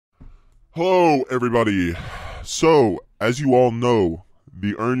Hello, everybody. So, as you all know,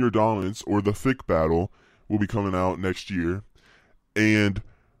 the Earn Your Dominance or the Thick Battle will be coming out next year, and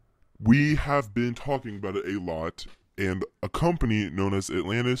we have been talking about it a lot. And a company known as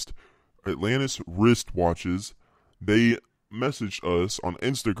Atlantis Wristwatches, they messaged us on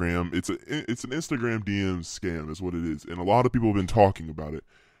Instagram. It's an Instagram DM scam, is what it is, and a lot of people have been talking about it.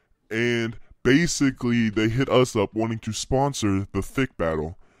 And basically, they hit us up wanting to sponsor the Thick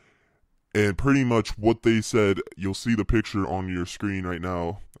Battle. And pretty much what they said, you'll see the picture on your screen right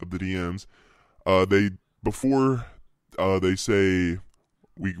now of the DMs. They say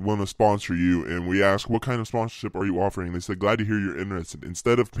we want to sponsor you, and we ask what kind of sponsorship are you offering. They said glad to hear you're interested.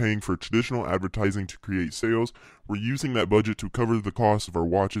 Instead of paying for traditional advertising to create sales, we're using that budget to cover the cost of our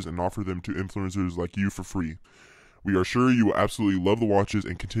watches and offer them to influencers like you for free. We are sure you will absolutely love the watches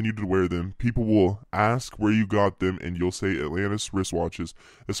and continue to wear them. People will ask where you got them, and you'll say Atlantis wristwatches.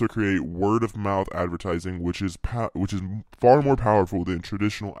 This will create word of mouth advertising, which is far more powerful than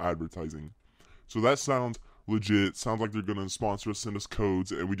traditional advertising. So that sounds legit. Sounds like they're gonna sponsor us, send us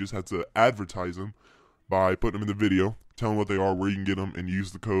codes, and we just have to advertise them by putting them in the video, telling what they are, where you can get them, and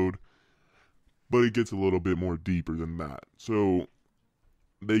use the code. But it gets a little bit more deeper than that. So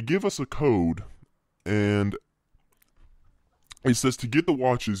they give us a code, and it says to get the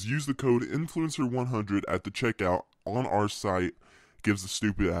watches, use the code Influencer100 at the checkout on our site. Gives the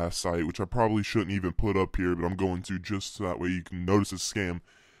stupid ass site, which I probably shouldn't even put up here, but I'm going to just so that way you can notice it's a scam,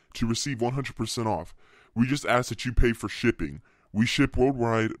 to receive 100% off. We just ask that you pay for shipping. We ship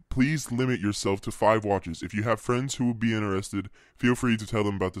worldwide. Please limit yourself to 5 watches. If you have friends who will be interested, feel free to tell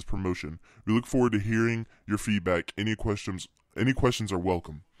them about this promotion. We look forward to hearing your feedback. Any questions are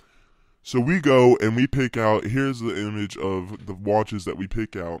welcome. So we go and we pick out, here's the image of the watches that we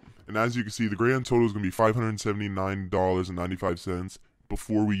pick out. And as you can see, the grand total is going to be $579.95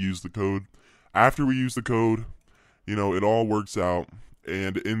 before we use the code. After we use the code, it all works out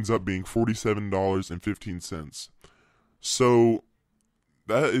and it ends up being $47.15. So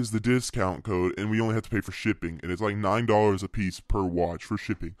that is the discount code, and we only have to pay for shipping. And it's like $9 a piece per watch for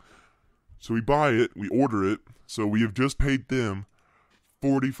shipping. So we buy it, we order it. So we have just paid them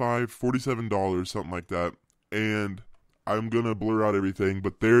 $47, something like that, and I'm gonna blur out everything,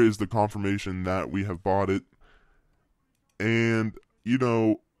 but there is the confirmation that we have bought it, and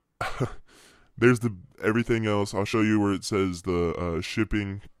there's the everything else. I'll show you where it says the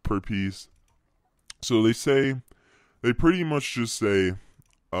shipping per piece. So they pretty much just say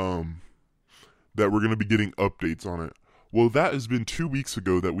that we're gonna be getting updates on it. Well, that has been 2 weeks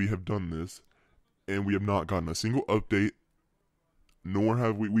ago that we have done this, and we have not gotten a single update. Nor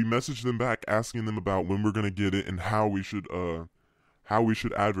have we messaged them back asking them about when we're gonna get it and how we should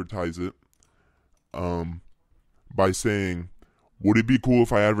advertise it. By saying, would it be cool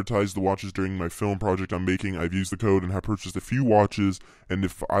if I advertised the watches during my film project I'm making? I've used the code and have purchased a few watches, and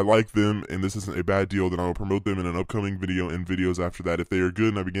if I like them and this isn't a bad deal, then I will promote them in an upcoming video and videos after that. If they are good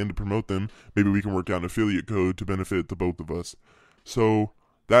and I begin to promote them, maybe we can work out an affiliate code to benefit the both of us. So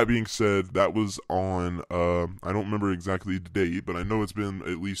that being said, that was on, I don't remember exactly the date, but I know it's been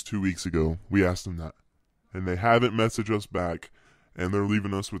at least 2 weeks ago. We asked them that. And they haven't messaged us back, and they're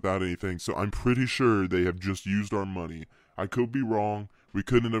leaving us without anything. So I'm pretty sure they have just used our money. I could be wrong. We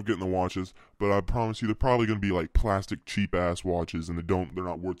could end up getting the watches, but I promise you they're probably going to be like plastic cheap-ass watches, and they're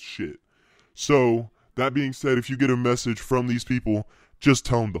not worth shit. So, that being said, if you get a message from these people, just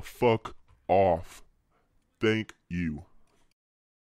tell them to fuck off. Thank you.